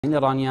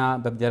رانية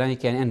ببدراني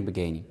كان ان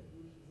بجيني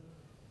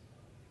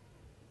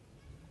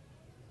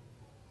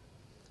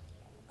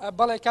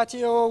بەڵێ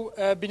کاتی ئەو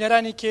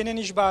بینەرانی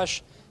کێنێنیش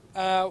باش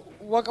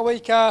وەک ئەوەی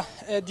کە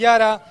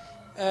دیارە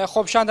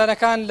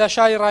خۆپیشاندانەکان لە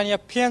شاری رانیە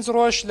 5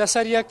 ڕۆژ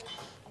لەسەر یەک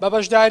بە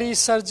بەشداری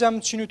سەرجەم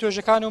چین و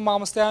توێژەکان و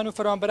مامۆستایان و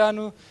فەرمانبەران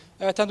و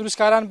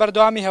تەندروستکاران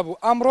بەردەوامی هەبوو.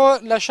 ئەمڕۆ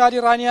لە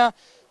شاری رانیە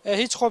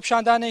هیچ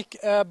خۆپیشاندانێک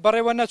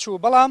بەڕێوە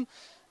نەچوو، بەڵام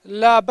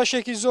لە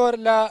بەشێکی زۆر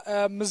لە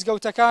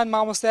مزگەوتەکان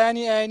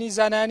مامۆستایانی ئاینی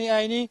زانانی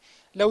ئاینی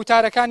لە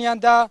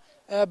وتارەکانیاندا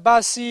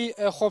باسی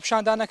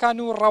خۆپیشاندانەکان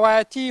و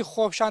ڕەوایەتی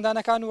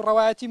خۆپیشاندانەکان و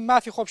ڕەوایەتی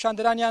مافی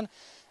خۆپیشاندەرانیان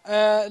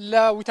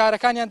لە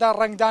وتارەکانیاندا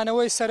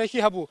ڕنگدانەوەی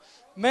سەرەکی هەبوو.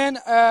 من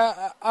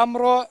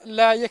ئەمڕۆ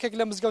لە یەکێک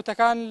لە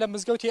مزگەوتەکان لە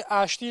مزگەوتی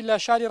ئاشتی لە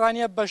شاری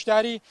رانیە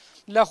بەشداری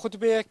لە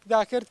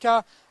خوتبەیەکدا کرد کە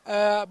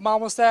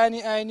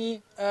مامۆستایانی ئاینی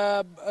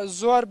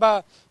زۆر بە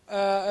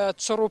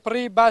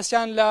چڕوپڕی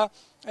باسییان لە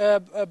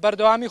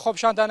بەردەوامی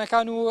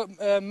خۆپیشاندانەکان و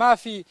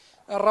مافی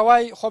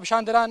ڕەوای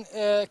خۆپیشاندەران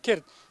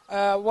کرد.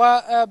 و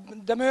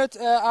دەمەوێت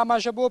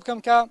ئاماژە بۆ بکەم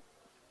کە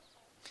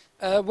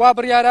وا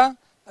بڕیارە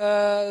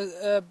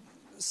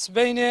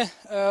سبەینێ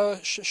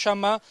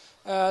شەمە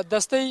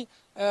دەستەی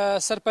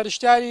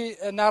سەرپەرشتیاری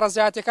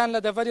ناڕەزایەتیەکان لە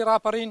دەڤەری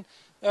ڕاپەڕین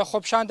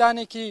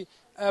خۆپیشاندانێکی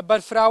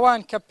بەرفراوان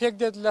کە پێک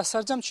دێت لە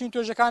سەرجەم چین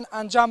توێژەکان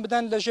ئەنجام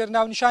بدەن لە ژێر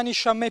ناونیشانی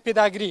شەمەی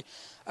پێداگری.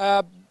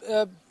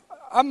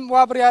 ئەم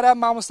وا بڕیارە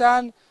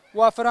مامۆستایان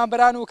و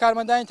فەرمانبەران و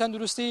کارمەندانی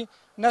تەندروستی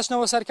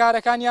نەچنەوە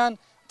سەرکارەکانیان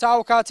تا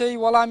ئەو کاتەی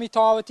وەڵامی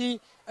تەواوەتی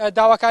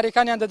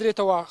داواکاریەکانیان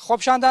دەدرێتەوە.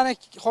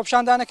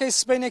 خۆپیشاندانەکەی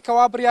سبەینێک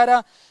کەوا بڕیارە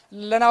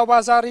لە ناو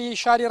بازاڕی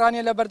شاری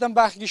رانیە لە بەردەم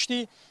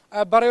باخگشتی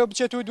بەڕێوە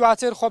بچێت و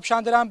دواتر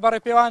خۆپیشاندەران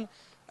بەڕێپێوان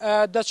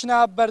دەچنە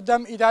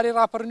بەردەم ئیداری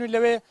ڕاپەڕین و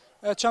لەوێ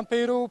چەند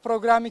پەیرۆ و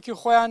پرۆگرامێکی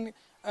خۆیان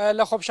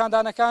لە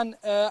خۆپیشاندانەکان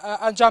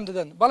ئەنجام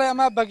دەدەن. بەڵێ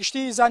ئەمە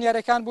بەگشتی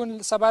زانیاریەکان بوون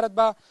سەبارەت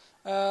بە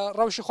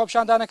ڕەوشی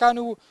خۆپیشاندانەکان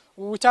و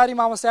وتاری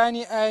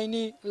مامۆستایانی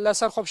ئاینی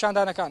لەسەر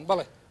خۆپیشاندانەکان.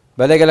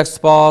 بەڵێ گەلێک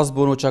سپاس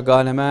بوون و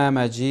چەگانەمە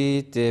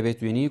مەجید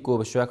بێتوێنی و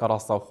بە شوێکە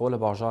ڕاستەوخۆ لە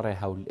باژارێ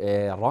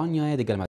رانیایە دەگەلمە.